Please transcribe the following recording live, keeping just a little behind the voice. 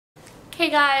Hey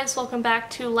guys, welcome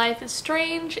back to Life is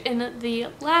Strange. In the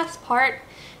last part,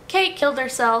 Kate killed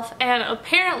herself and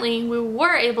apparently we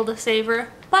were able to save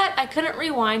her, but I couldn't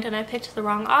rewind and I picked the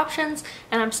wrong options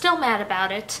and I'm still mad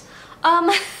about it.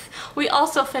 We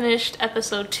also finished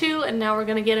episode 2 and now we're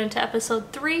gonna get into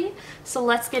episode 3, so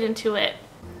let's get into it.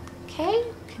 Okay,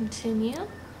 continue.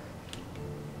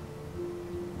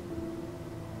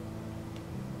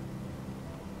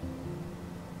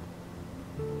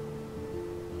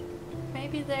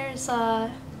 Maybe there's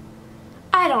I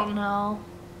don't know.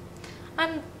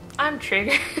 I'm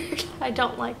triggered. I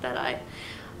don't like that I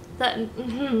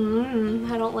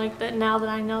don't like that now that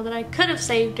I know that I could have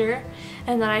saved her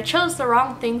and that I chose the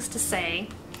wrong things to say.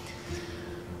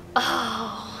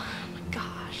 Oh my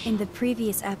gosh. In the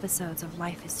previous episodes of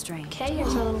Life is Strange. Okay,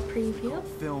 here's a little preview.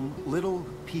 Film little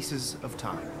pieces of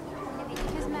time.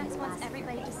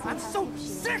 I'm so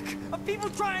sick of people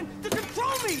trying to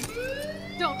control me!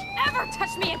 Don't ever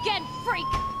touch me again, freak!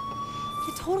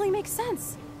 It totally makes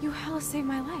sense. You hella saved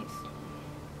my life.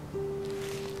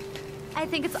 I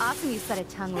think it's awesome you set a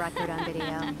tongue record on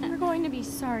video. You're going to be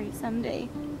sorry someday.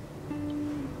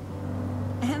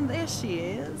 And there she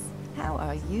is. How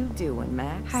are you doing,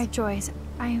 Max? Hi, Joyce.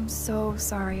 I am so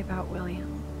sorry about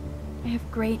William. I have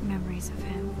great memories of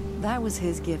him. That was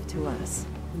his gift to us.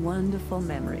 Wonderful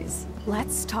memories.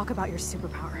 Let's talk about your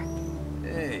superpower.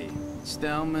 Hey,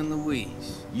 Stelma and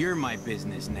Louise, you're my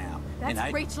business now.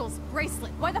 That's Rachel's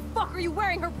bracelet. Why the fuck are you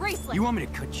wearing her bracelet? You want me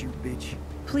to cut you, bitch?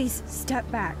 Please,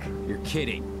 step back. You're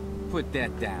kidding. Put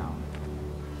that down.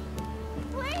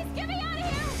 Please, get me out of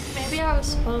here! Maybe I was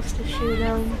supposed to shoot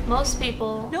him. Most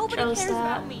people Nobody chose cares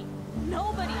that. about me.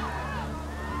 Nobody.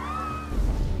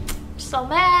 So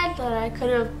mad that I could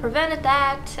have prevented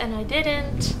that and I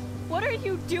didn't. What are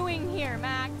you doing here,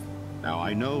 Max? Now,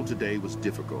 I know today was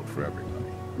difficult for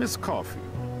everybody. Miss Caulfield,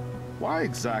 why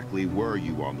exactly were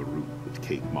you on the route with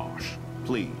Kate Marsh?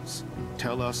 Please,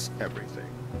 tell us everything.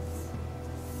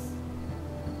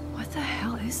 What the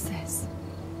hell is this?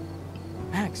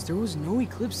 Max, there was no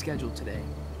eclipse scheduled today.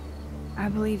 I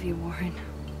believe you, Warren.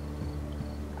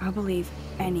 I'll believe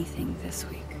anything this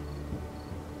week.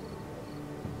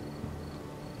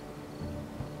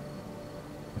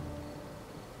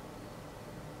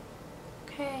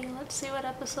 Okay, let's see what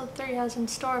episode 3 has in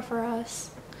store for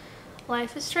us.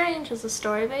 Life is Strange is a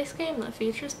story-based game that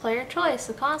features player choice.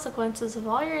 The consequences of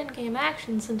all your in-game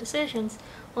actions and decisions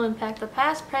will impact the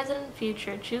past, present, and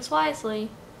future. Choose wisely.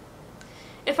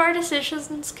 If our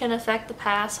decisions can affect the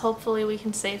past, hopefully we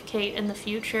can save Kate in the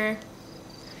future.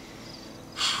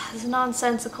 As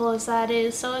nonsensical as that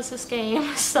is, so is this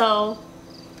game, so...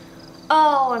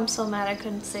 Oh, I'm so mad I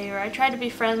couldn't save her. I tried to be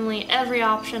friendly every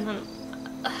option and...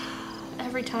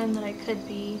 every time that I could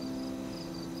be.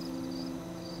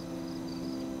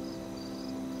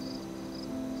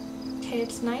 Okay,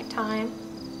 it's nighttime.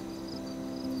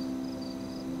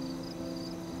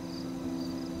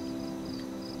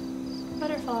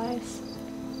 Butterflies.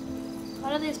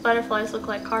 Why do these butterflies look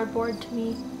like cardboard to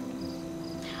me?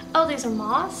 Oh, these are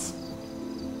moths?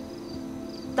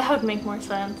 That would make more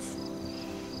sense.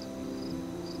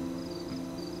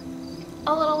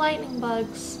 Oh, little lightning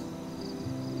bugs.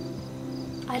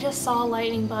 I just saw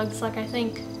lightning bugs like I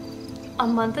think a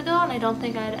month ago and I don't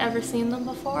think I'd ever seen them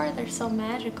before. They're so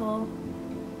magical.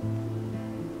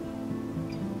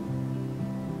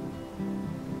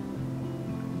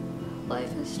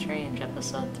 Life is Strange,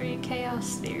 episode 3,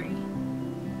 Chaos Theory.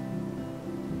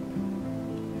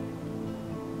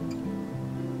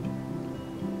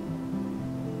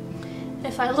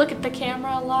 If I look at the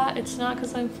camera a lot, it's not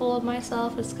because I'm full of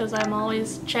myself, it's because I'm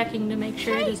always checking to make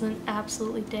sure it isn't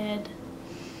absolutely dead.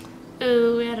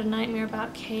 Ooh, we had a nightmare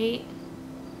about Kate.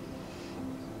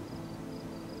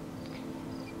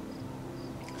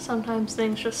 Sometimes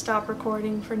things just stop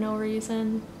recording for no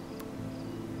reason.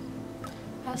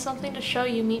 I have something to show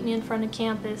you. Meet me in front of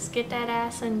campus. Get that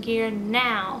ass in gear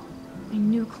now. I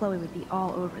knew Chloe would be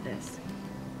all over this,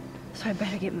 so I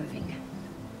better get moving.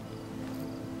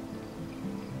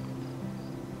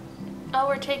 Oh,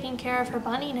 we're taking care of her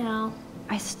bunny now.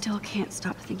 I still can't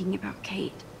stop thinking about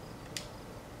Kate.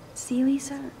 See,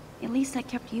 Lisa? At least I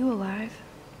kept you alive.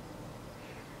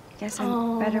 Guess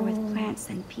I'm better with plants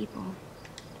than people.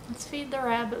 Let's feed the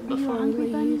rabbit Are you before we hungry,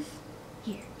 leave. Bunny?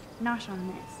 Here, nosh on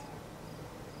this.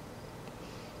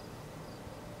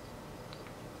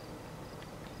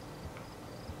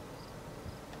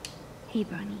 Hey,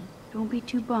 Bunny. Don't be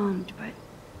too bummed, but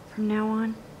from now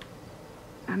on,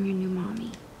 I'm your new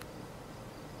mommy.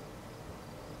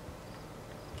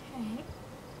 Okay.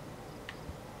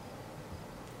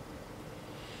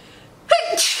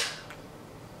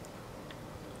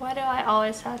 Why do I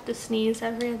always have to sneeze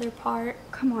every other part?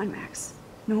 Come on, Max.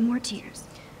 No more tears.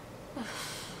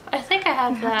 I think I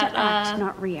have You have that, to act,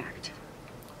 not react.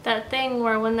 that thing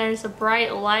where when there's a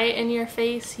bright light in your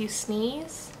face, you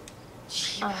sneeze.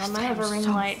 I have a ring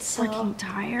light, so... I'm freaking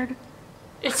tired.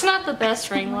 It's not the best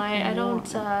ring light. I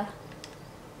don't know.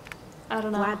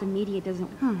 Glad the media doesn't...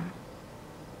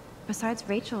 Besides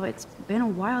Rachel, it's been a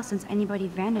while since anybody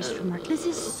vanished from her. This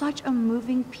is such a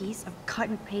moving piece of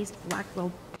cut-and-paste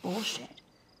Blackwell bullshit.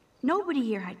 Nobody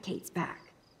here had Kate's back.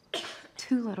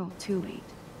 Too little, too late.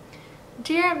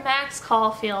 Dear Max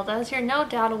Caulfield, as you're no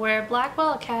doubt aware,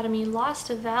 Blackwell Academy lost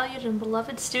a valued and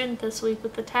beloved student this week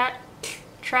with the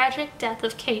tragic death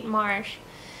of Kate Marsh.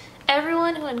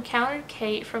 Everyone who encountered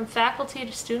Kate, from faculty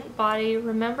to student body,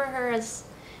 remember her as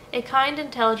a kind,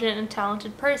 intelligent, and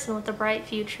talented person with a bright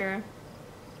future.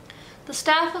 The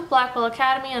staff of Blackwell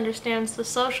Academy understands the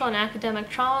social and academic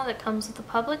trauma that comes with a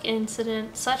public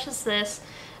incident such as this,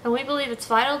 and we believe it's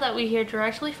vital that we hear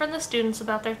directly from the students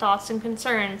about their thoughts and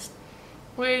concerns.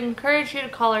 We encourage you to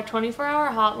call our 24-hour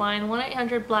hotline,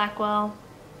 1-800-BLACKWELL,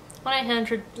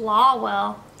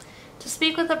 1-800-BLAWWELL, to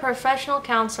speak with a professional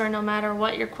counselor no matter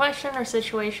what your question or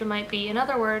situation might be. In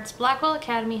other words, Blackwell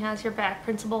Academy has your back,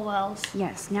 Principal Wells.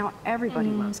 Yes, now everybody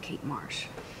loves Kate Marsh.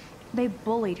 They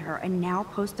bullied her and now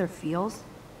post their feels?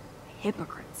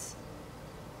 Hypocrites.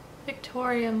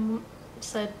 Victoria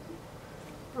said,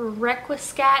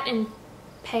 Requiescat in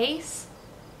pace?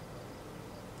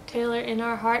 Taylor, in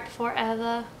our heart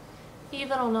forever.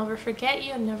 Eva, I'll never forget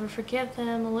you and never forgive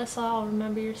them. Alyssa, I'll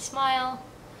remember your smile.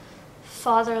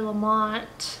 Father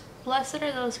Lamont, blessed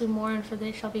are those who mourn, for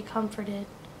they shall be comforted.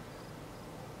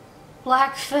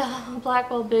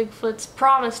 Blackwell Bigfoot's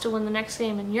promised to win the next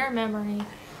game in your memory.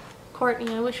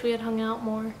 Courtney, I wish we had hung out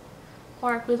more.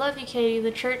 Mark, we love you, Katie.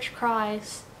 The church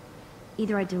cries.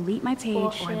 Either I delete my page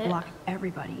bullshit. or I block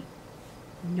everybody.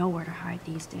 Nowhere to hide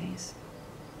these days.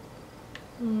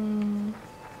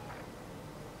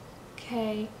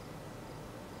 Okay.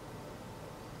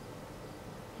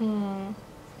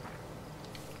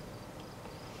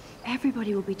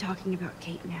 Everybody will be talking about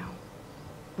Kate now.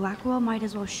 Blackwell might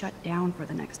as well shut down for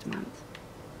the next month.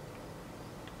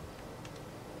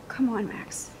 Come on,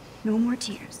 Max. No more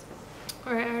tears.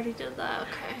 Alright, I already did that,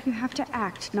 okay. You have to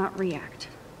act, not react.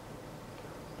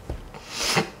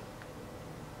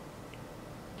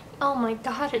 Oh my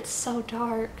god, it's so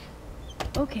dark.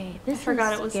 Okay, this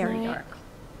forgot is it was scary night. dark.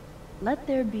 Let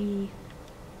there be...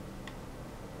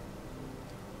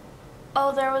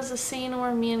 Oh, there was a scene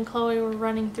where me and Chloe were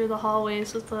running through the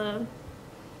hallways with a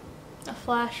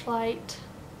flashlight.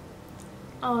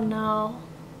 Oh no.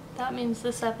 That means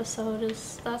this episode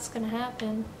that's gonna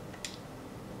happen.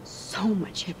 So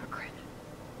much hypocrite.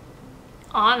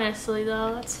 Honestly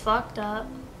though, that's fucked up.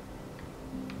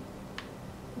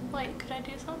 Wait, could I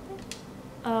do something?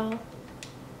 Oh.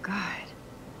 God.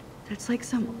 That's like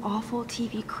some awful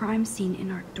TV crime scene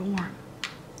in our dorm.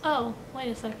 Oh, wait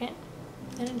a second.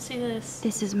 I didn't see this.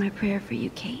 This is my prayer for you,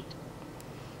 Kate.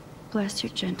 Bless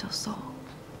your gentle soul.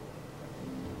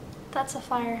 That's a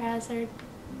fire hazard.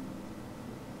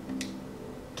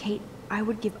 Kate, I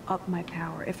would give up my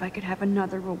power if I could have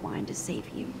another rewind to save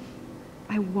you.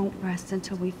 I won't rest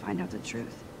until we find out the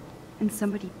truth. And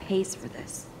somebody pays for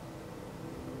this.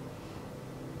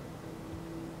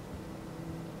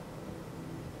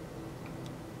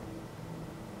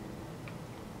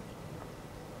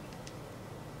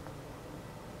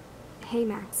 Hey,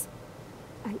 Max.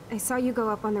 I saw you go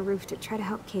up on the roof to try to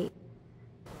help Kate.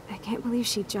 I can't believe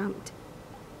she jumped.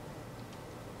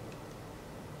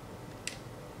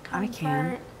 I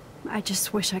can. I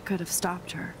just wish I could have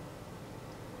stopped her.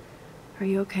 Are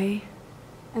you okay?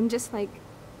 I'm just, like,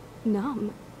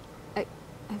 numb.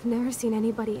 I've never seen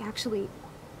anybody actually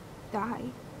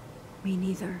die. Me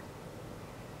neither.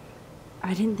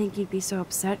 I didn't think you'd be so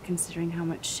upset considering how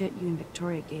much shit you and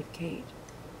Victoria gave Kate.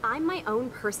 I'm my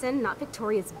own person, not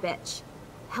Victoria's bitch.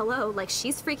 Hello, like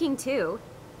she's freaking too.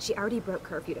 She already broke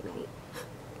curfew tonight.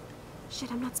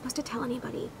 Shit, I'm not supposed to tell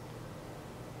anybody.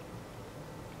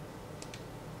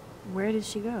 Where did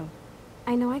she go?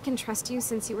 I know I can trust you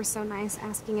since you were so nice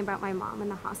asking about my mom in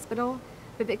the hospital,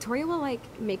 but Victoria will,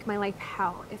 like, make my life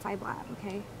hell if I blab,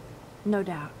 okay? No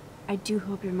doubt. I do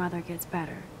hope your mother gets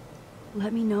better.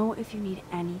 Let me know if you need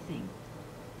anything.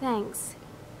 Thanks.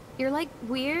 You're, like,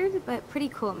 weird, but pretty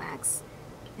cool, Max.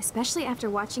 Especially after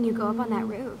watching you go up on that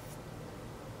roof.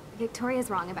 Victoria's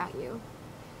wrong about you.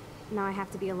 Now I have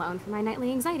to be alone for my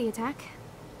nightly anxiety attack.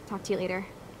 Talk to you later.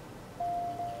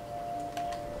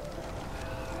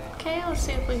 Okay, let's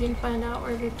see if we can find out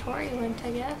where Victoria went,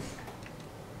 I guess.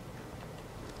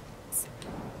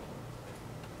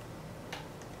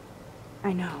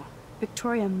 I know.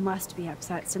 Victoria must be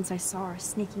upset since I saw her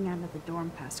sneaking out of the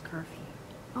dorm past curfew.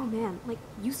 Oh man, like,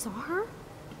 you saw her?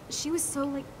 She was so,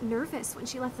 like, nervous when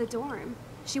she left the dorm.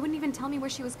 She wouldn't even tell me where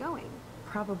she was going.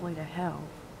 Probably to hell.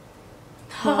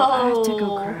 Well, I have to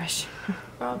go crash.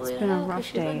 Probably It's been a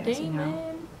rough day, as you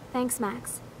know. Thanks,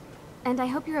 Max. And I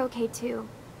hope you're okay, too.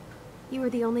 You were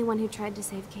the only one who tried to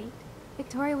save Kate.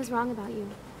 Victoria was wrong about you.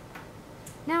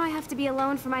 Now I have to be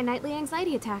alone for my nightly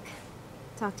anxiety attack.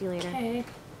 Talk to you later. Okay.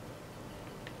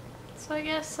 So I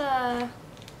guess,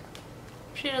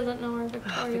 she doesn't know where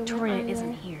Victoria Victoria went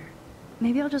isn't here.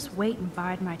 Maybe I'll just wait and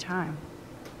bide my time.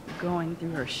 Going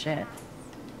through her shit.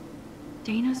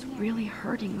 Dana's really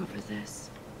hurting over this.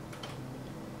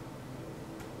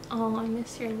 Oh, I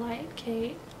miss your light,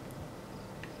 Kate.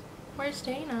 Where's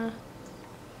Dana?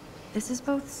 This is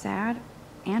both sad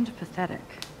and pathetic.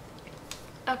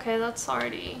 Okay, that's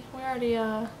already... We already,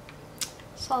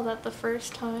 saw that the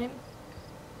first time.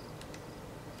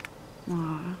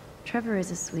 Aw, Trevor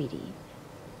is a sweetie.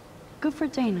 Good for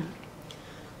Dana.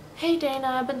 Hey Dana,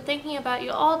 I've been thinking about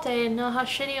you all day and know how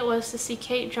shitty it was to see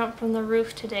Kate jump from the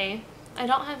roof today. I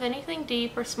don't have anything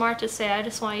deep or smart to say, I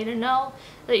just want you to know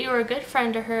that you were a good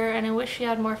friend to her and I wish she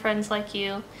had more friends like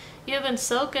you. You have been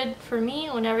so good for me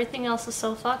when everything else is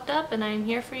so fucked up and I am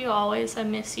here for you always. I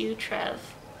miss you,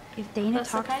 Trev. If Dana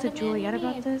That's talks to Juliet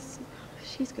about this,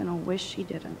 she's gonna wish she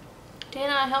didn't.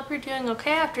 Dana, I hope you're doing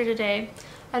okay after today.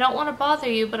 I don't want to bother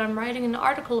you, but I'm writing an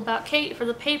article about Kate for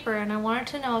the paper and I wanted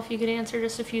to know if you could answer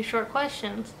just a few short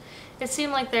questions. It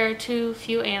seemed like there are too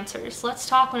few answers. Let's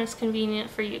talk when it's convenient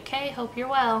for you, okay? Hope you're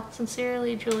well.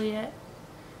 Sincerely, Juliet.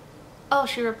 Oh,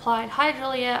 she replied, Hi,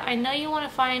 Juliet. I know you want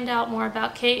to find out more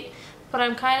about Kate, but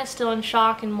I'm kind of still in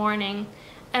shock and mourning.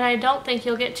 And I don't think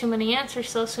you'll get too many answers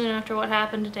so soon after what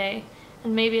happened today.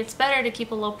 And maybe it's better to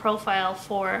keep a low profile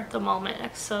for the moment.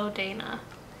 XO Dana.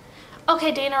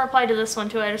 Okay, Dana replied to this one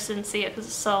too. I just didn't see it because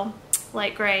it's so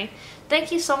light gray.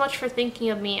 Thank you so much for thinking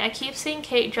of me. I keep seeing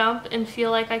Kate jump and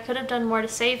feel like I could have done more to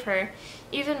save her.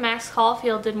 Even Max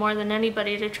Caulfield did more than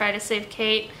anybody to try to save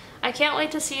Kate. I can't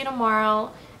wait to see you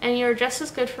tomorrow, and you're just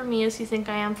as good for me as you think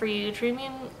I am for you.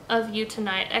 Dreaming of you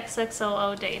tonight.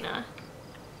 XXOO Dana.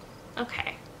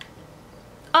 Okay.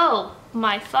 Oh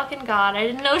my fucking god, I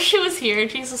didn't know she was here.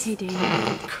 Jesus. Hey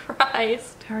Dana.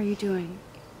 Christ. How are you doing?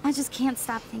 I just can't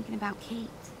stop thinking about Kate.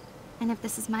 And if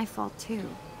this is my fault too.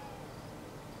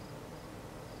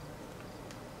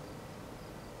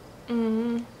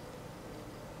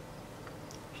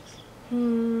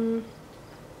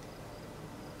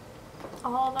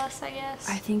 All of us, I guess.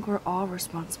 I think we're all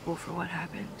responsible for what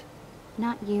happened.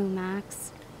 Not you,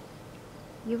 Max.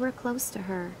 You were close to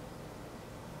her.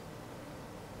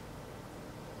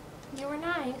 You were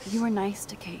nice. You were nice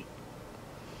to Kate.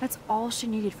 That's all she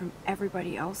needed from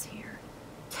everybody else here.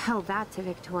 Tell that to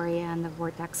Victoria and the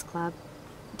Vortex Club.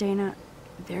 Dana,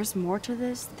 there's more to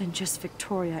this than just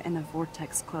Victoria and the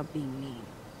Vortex Club being mean.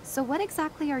 So what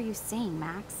exactly are you saying,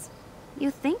 Max? You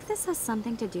think this has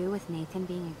something to do with Nathan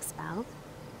being expelled?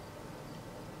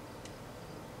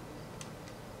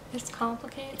 It's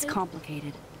complicated. It's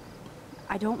complicated.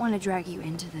 I don't want to drag you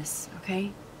into this,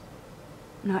 okay?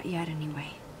 Not yet, anyway.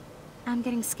 I'm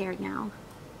getting scared now.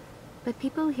 But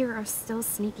people here are still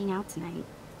sneaking out tonight.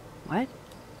 What?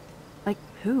 Like,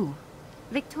 who?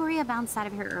 Victoria bounced out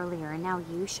of here earlier, and now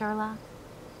you, Sherlock?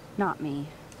 Not me.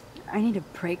 I need a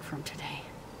break from today.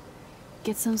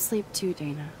 Get some sleep too,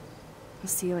 Dana. I'll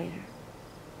see you later.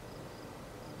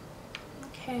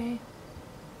 Okay.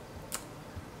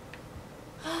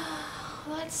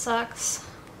 That sucks.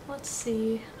 Let's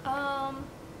see.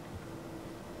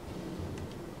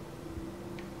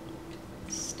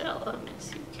 Stella,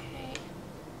 miss you, Kate.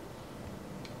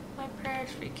 My prayers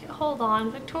for you. Hold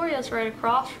on, Victoria's right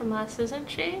across from us, isn't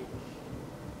she?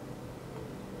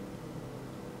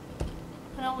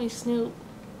 Why don't we snoop?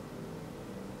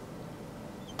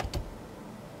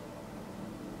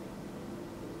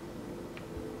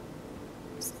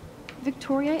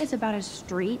 Victoria is about as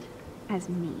straight as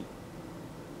me.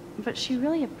 But she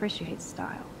really appreciates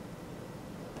style.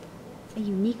 A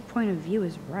unique point of view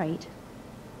is right.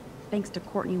 Thanks to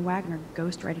Courtney Wagner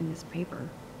ghostwriting this paper.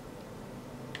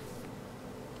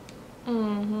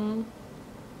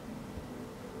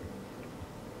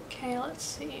 Okay, let's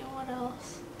see, what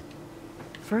else?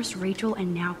 First Rachel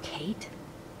and now Kate?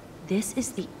 This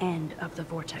is the end of the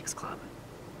Vortex Club.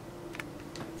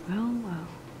 Well, well.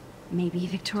 Maybe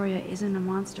Victoria isn't a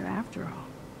monster after all.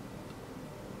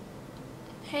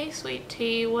 Hey, sweet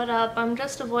tea, what up? I'm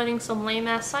just avoiding some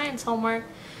lame-ass science homework.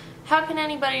 How can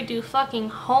anybody do fucking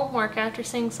homework after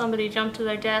seeing somebody jump to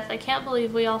their death? I can't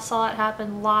believe we all saw it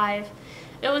happen live.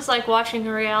 It was like watching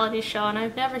a reality show, and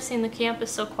I've never seen the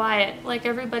campus so quiet, like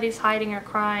everybody's hiding or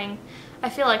crying. I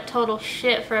feel like total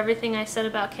shit for everything I said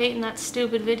about Kate in that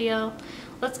stupid video.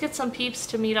 Let's get some peeps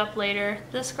to meet up later.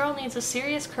 This girl needs a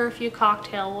serious curfew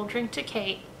cocktail. We'll drink to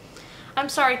Kate. I'm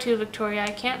sorry too, Victoria.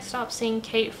 I can't stop seeing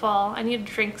Kate fall. I need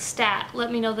to drink stat.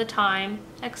 Let me know the time.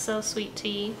 XO sweet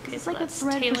tea. Okay, It's so like a that's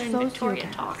thread Taylor for and Victoria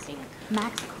sociopaths. talking.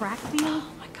 Max Crackfield?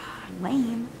 Oh my god.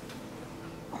 Lame.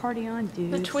 Party on,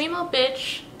 dudes. The Tweemo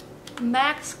bitch,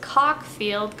 Max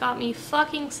Cockfield, got me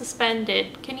fucking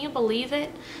suspended. Can you believe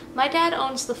it? My dad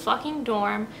owns the fucking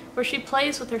dorm where she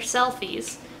plays with her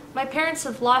selfies. My parents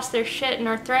have lost their shit and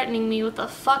are threatening me with a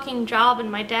fucking job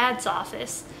in my dad's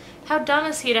office. How dumb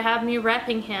is he to have me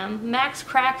repping him? Max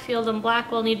Crackfield and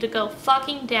Blackwell need to go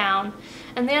fucking down.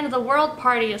 And the end of the world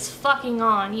party is fucking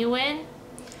on. You in?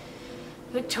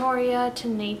 Victoria to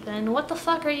Nathan. What the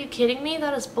fuck, are you kidding me?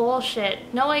 That is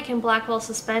bullshit. No way can Blackwell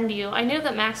suspend you. I knew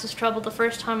that Max was trouble the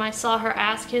first time I saw her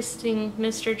ass-kissing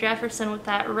Mr. Jefferson with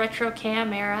that retro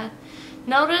cam era.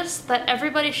 Notice that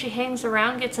everybody she hangs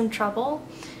around gets in trouble.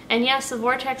 And yes, the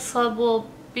Vortex Club will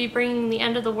be bringing the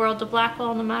end of the world to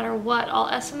Blackwell no matter what. I'll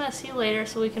SMS you later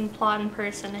so we can plot in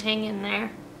person. Hang in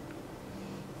there.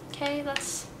 Okay,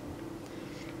 that's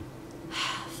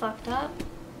fucked up.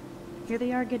 Here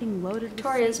they are getting loaded with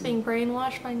Victoria's Satan. being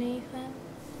brainwashed by Nathan.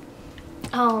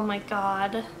 Oh my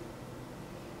god.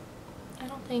 I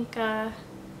don't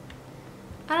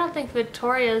think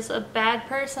Victoria's a bad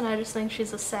person. I just think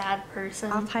she's a sad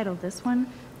person. I'll title this one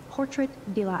Portrait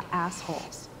de la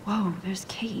Assholes. Whoa, there's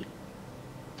Kate.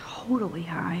 Totally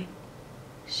high.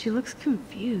 She looks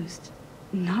confused.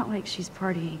 Not like she's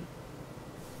partying.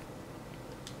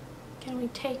 Can we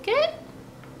take it?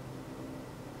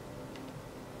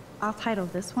 I'll title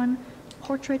this one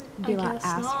Portrait de la guess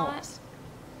Assholes.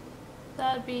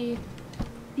 That'd be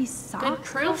These socks good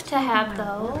proof cost to more than have, my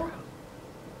though. wardrobe.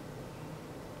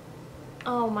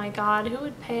 Oh my god, who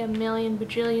would pay $1 million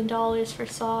bajillion dollars for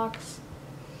socks?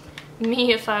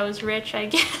 Me if I was rich, I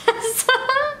guess.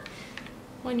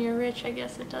 When you're rich, I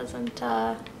guess it doesn't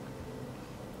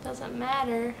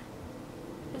matter.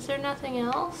 Is there nothing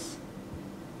else?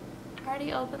 I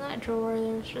already opened that drawer.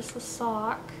 There was just a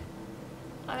sock.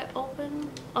 I open.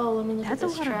 Oh, let me look That's at a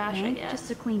this lot trash, of I paint guess. just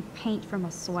to clean paint from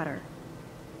a sweater.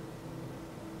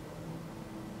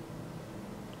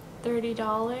 $30.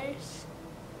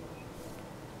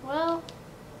 Well,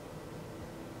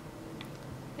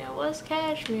 it was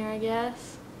cashmere, I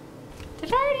guess.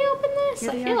 Did I already open this?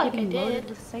 Here I they feel are like I getting loaded did.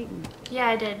 with Satan. Yeah,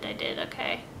 I did,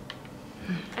 okay.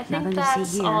 I think Nothing to see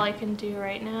that's here. all I can do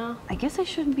right now. I guess I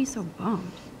shouldn't be so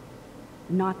bummed.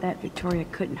 Not that Victoria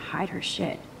couldn't hide her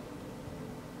shit.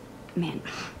 Man,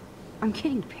 I'm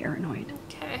getting paranoid.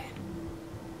 Okay.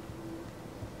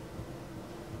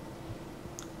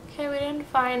 Okay, we didn't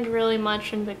find really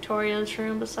much in Victoria's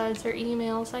room besides her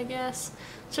emails, I guess.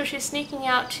 So she's sneaking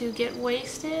out to get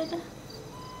wasted.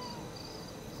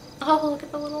 Oh, look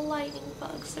at the little lightning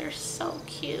bugs. They're so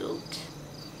cute.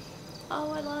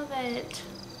 Oh, I love it.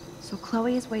 So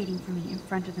Chloe is waiting for me in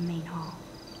front of the main hall.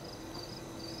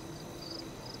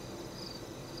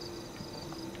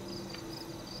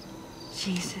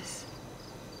 Jesus.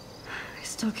 I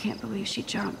still can't believe she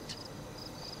jumped.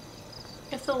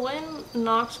 If the wind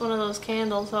knocks one of those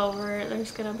candles over,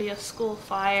 there's gonna be a school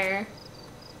fire.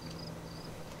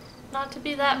 Not to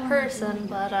be that person,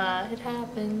 but it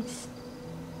happens.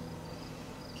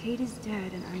 Kate is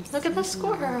dead and I'm Look at the sleeping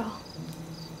alone. squirrel.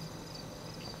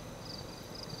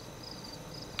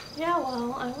 Yeah,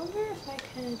 well, I wonder if I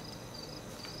could...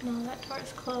 No, that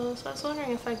door's closed. I was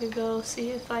wondering if I could go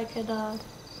see if I could, I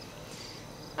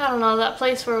don't know, that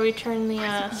place where we turned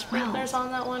the sprinklers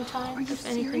on that one time. Are you If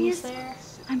anything's serious? there.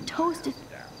 I'm toasted.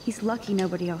 He's lucky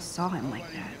nobody else saw him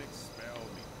like that.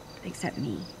 Except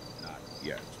me. Not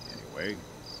yet, anyway.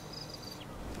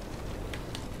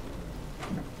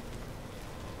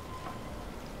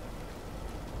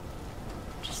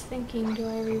 Just thinking, do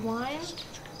I rewind?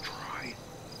 Try.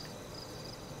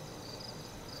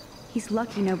 He's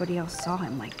lucky nobody else saw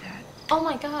him like that. Oh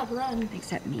my god, run.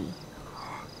 Except me.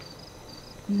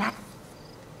 Max.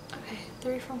 Okay,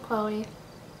 3 from Chloe.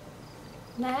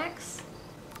 Max?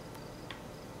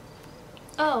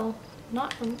 Oh,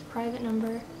 not from private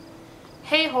number.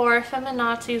 Hey whore,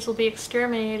 feminazis will be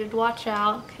exterminated, watch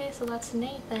out. Okay, so that's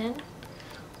Nathan.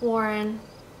 Warren.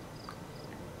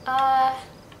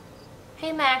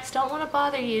 Hey Max, don't want to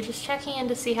bother you, just checking in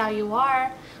to see how you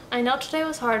are. I know today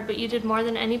was hard, but you did more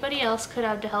than anybody else could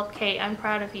have to help Kate. I'm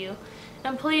proud of you.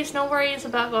 And please, no worries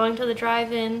about going to the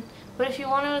drive-in, but if you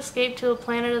want to escape to a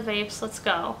planet of apes, let's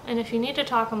go. And if you need to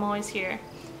talk, I'm always here.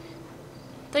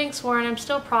 Thanks, Warren. I'm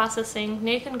still processing.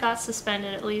 Nathan got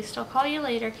suspended at least. I'll call you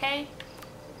later, okay?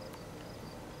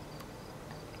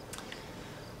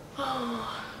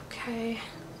 Oh, okay.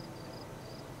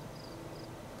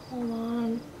 Hold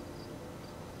on.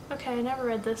 Okay, I never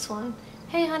read this one.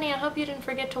 Hey honey, I hope you didn't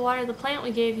forget to water the plant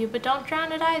we gave you, but don't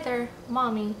drown it either.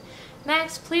 Mommy.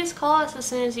 Max, please call us as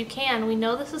soon as you can. We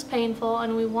know this is painful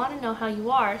and we want to know how you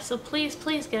are, so please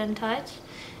get in touch.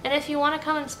 And if you want to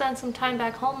come and spend some time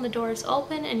back home, the door is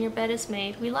open and your bed is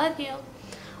made. We love you.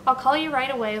 I'll call you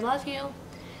right away. Love you.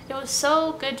 It was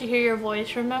so good to hear your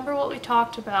voice. Remember what we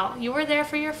talked about. You were there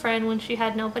for your friend when she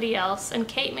had nobody else, and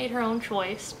Kate made her own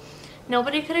choice.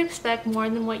 Nobody could expect more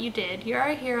than what you did. You're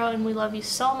our hero and we love you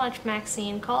so much,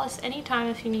 Maxine. Call us anytime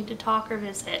if you need to talk or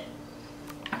visit.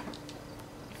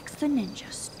 The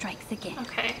ninja strikes again.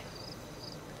 Okay.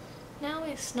 Now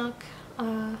we snuck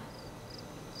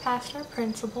past our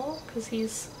principal because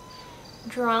he's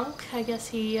drunk. I guess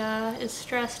he is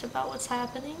stressed about what's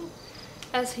happening,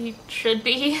 as he should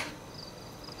be.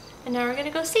 And now we're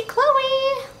gonna go see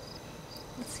Chloe.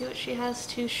 Let's see what she has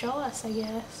to show us, I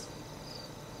guess.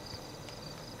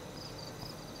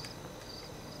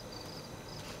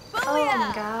 Booyah! Oh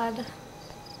my god.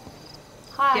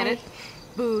 Hi. Get it?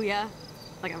 Booyah.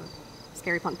 Like a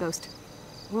scary punk ghost.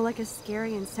 More like a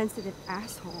scary and sensitive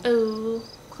asshole. Ooh.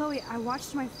 Chloe, I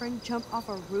watched my friend jump off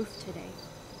a roof today.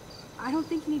 I don't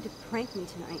think you need to prank me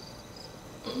tonight.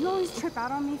 You always trip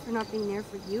out on me for not being there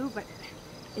for you, but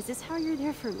is this how you're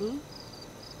there for me?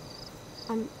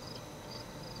 I'm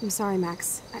sorry,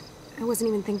 Max. I wasn't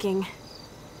even thinking.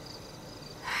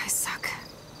 I suck.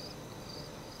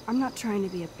 I'm not trying to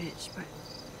be a bitch, but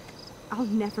I'll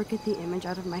never get the image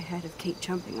out of my head of Kate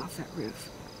jumping off that roof.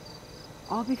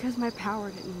 All because my power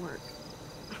didn't work.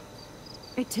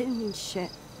 It didn't mean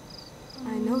shit.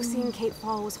 I know seeing Kate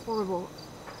fall was horrible.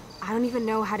 I don't even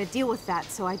know how to deal with that,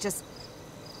 so I just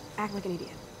act like an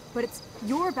idiot. But it's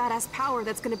your badass power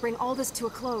that's gonna bring all this to a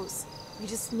close. We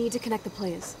just need to connect the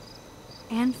plays.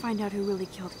 And find out who really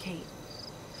killed Kate.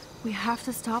 We have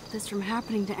to stop this from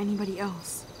happening to anybody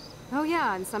else. Oh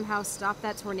yeah, and somehow stop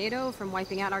that tornado from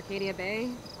wiping out Arcadia Bay,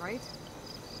 right?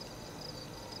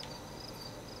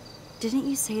 Didn't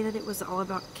you say that it was all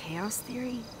about chaos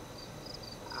theory?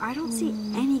 I don't see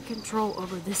any control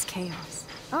over this chaos.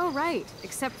 Oh right,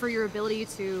 except for your ability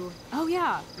to, oh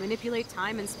yeah, manipulate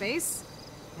time and space.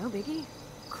 No biggie.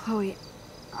 Chloe,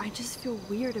 I just feel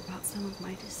weird about some of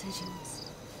my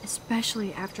decisions.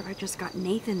 Especially after I just got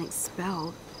Nathan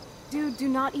expelled. Dude, do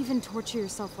not even torture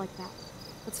yourself like that.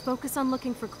 Let's focus on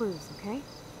looking for clues, okay?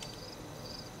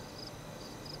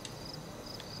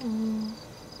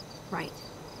 Right.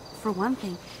 For one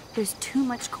thing, there's too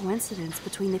much coincidence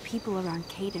between the people around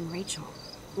Kate and Rachel.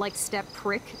 Like Step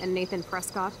Prick and Nathan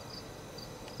Prescott?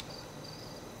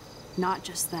 Not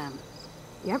just them.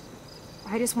 Yep.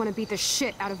 I just want to beat the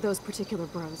shit out of those particular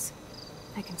bros.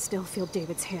 I can still feel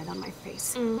David's hand on my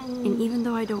face. And even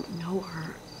though I don't know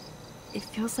her, it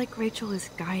feels like Rachel is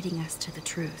guiding us to the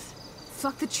truth.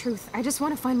 Fuck the truth. I just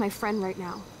want to find my friend right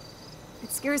now.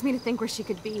 It scares me to think where she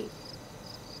could be.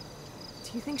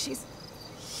 Do you think she's...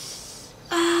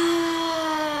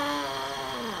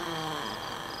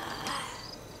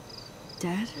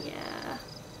 Dead? Yeah.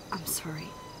 I'm sorry.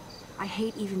 I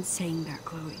hate even saying that,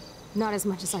 Chloe. Not as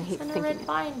much as I hate in a thinking red it.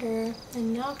 binder,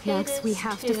 and now Kate Max, is we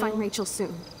have too. to find Rachel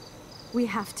soon. We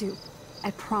have to.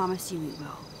 I promise you we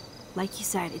will. Like you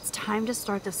said, it's time to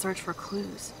start the search for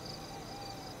clues.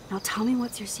 Now tell me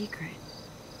what's your secret.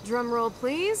 Drum roll,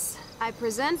 please. I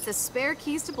present the spare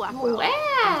keys to Blackwell.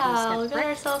 Wow, we got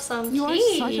ourselves some You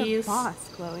keys. are such a boss,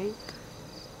 Chloe.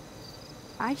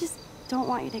 I just don't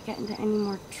want you to get into any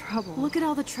more trouble. Look at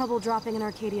all the trouble dropping in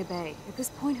Arcadia Bay. At this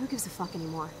point, who gives a fuck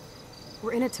anymore?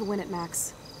 We're in it to win it,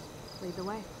 Max. Lead the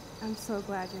way. I'm so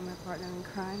glad you're my partner in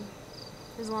crime.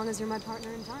 As long as you're my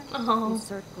partner in time. Oh.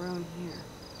 Insert groan here.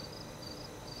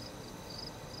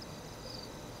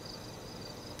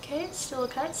 Okay, it's still a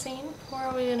cutscene. Where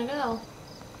are we gonna go?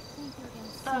 Thank you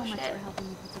again Oh, so much shit. for helping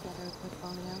me put together a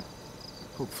portfolio.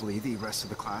 Hopefully the rest of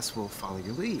the class will follow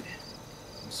your lead.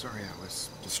 I'm sorry I was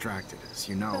distracted. As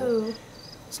you know, Ooh.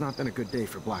 it's not been a good day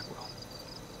for Blackwell.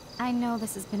 I know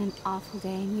this has been an awful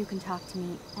day, and you can talk to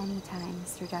me anytime,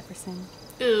 Mr. Jefferson.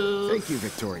 Ooh. Thank you,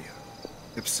 Victoria.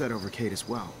 Upset over Kate as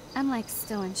well. I'm like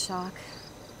still in shock.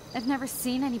 I've never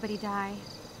seen anybody die.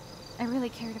 I really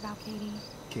cared about Katie.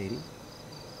 Katie?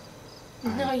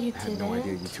 No, I you had no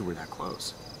idea didn't. you two were that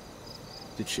close.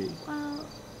 Did she? Well,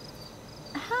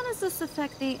 how does this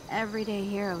affect the Everyday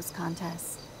Heroes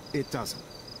contest? It doesn't.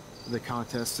 The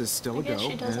contest is still I a guess go,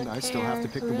 she doesn't and I still have to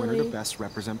care, pick the winner to really. best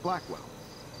represent Blackwell.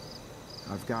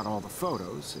 I've got all the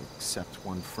photos, except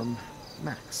one from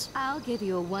Max. I'll give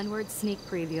you a one-word sneak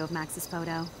preview of Max's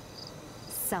photo.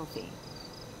 Selfie.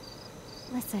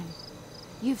 Listen,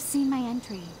 you've seen my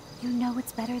entry. You know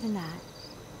it's better than that.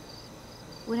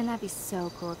 Wouldn't that be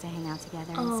so cool to hang out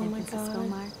together in San Francisco,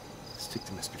 Mark? Stick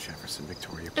to Mr. Jefferson,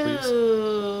 Victoria, please.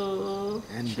 Ooh.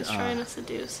 And, she's trying to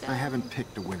seduce him. I haven't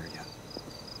picked a winner yet.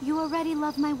 You already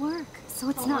love my work, so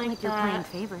it's not like you're that. playing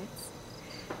favorites.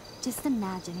 Just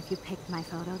imagine if you picked my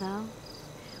photo, though.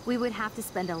 We would have to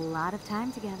spend a lot of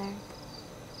time together.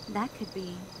 That could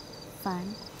be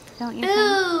fun, don't you think?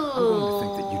 I'm going to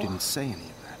think that you didn't say any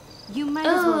of that. You might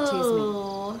as well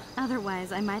choose me.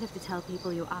 Otherwise, I might have to tell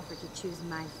people you offered to choose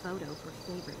my photo for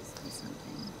favors or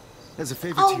something. As a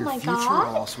favor to your future,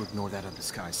 I'll also ignore that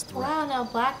undisguised threat. Wow, now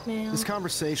blackmail. This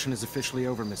conversation is officially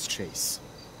over, Miss Chase.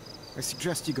 I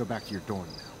suggest you go back to your dorm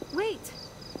now. Wait!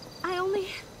 I only...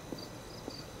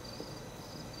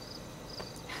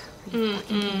 Are you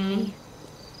fucking kidding me?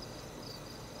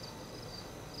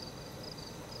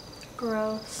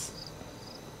 Gross.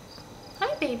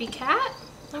 Hi, baby cat.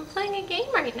 I'm playing a game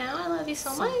right now. I love you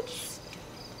so much.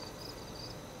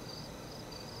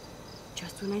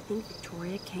 Just when I think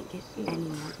Victoria can't get any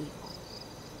more evil.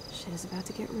 Shit is about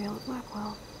to get real at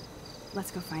Blackwell. Let's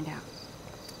go find out.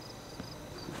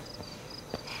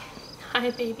 Hi,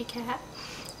 baby cat.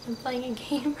 I'm playing a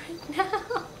game right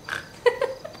now.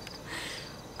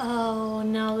 Oh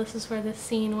no, this is where the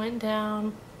scene went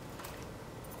down.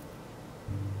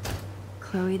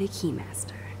 Chloe the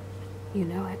Keymaster. You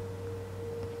know it.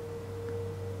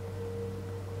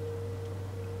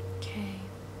 Okay.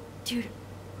 Dude,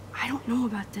 I don't know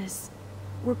about this.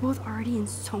 We're both already in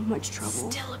so much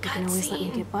trouble. Still a You can always let me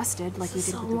cutscene. get busted like you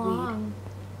did So with the weed. long.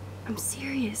 I'm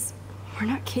serious. We're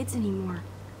not kids anymore.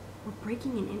 We're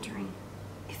breaking and entering.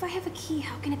 If I have a key,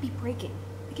 how can it be breaking?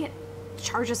 I get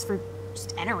charges for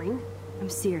just entering. I'm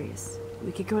serious.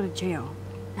 We could go to jail.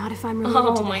 Not if I'm related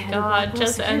Oh to the my head of god, Blackwell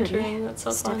just security. entering. That's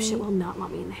so Stuff funny. shit will not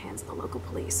want me in the hands of the local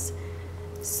police.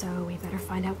 So we better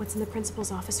find out what's in the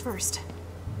principal's office first.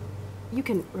 You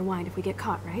can rewind if we get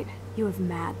caught, right? You have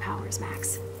mad powers,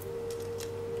 Max.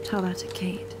 Tell that to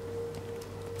Kate.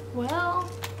 Well,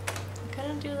 I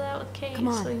couldn't do that with Kate, Come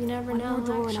on. so you never One know, more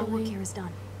door and our work actually. here is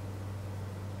done.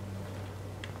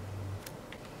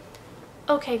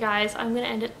 Okay guys, I'm gonna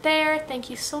end it there. Thank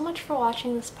you so much for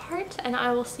watching this part, and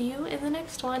I will see you in the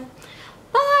next one.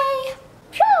 Bye!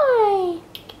 Try!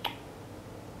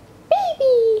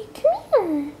 Baby, come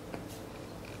here!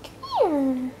 Come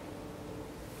here!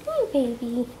 Hi,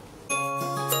 baby.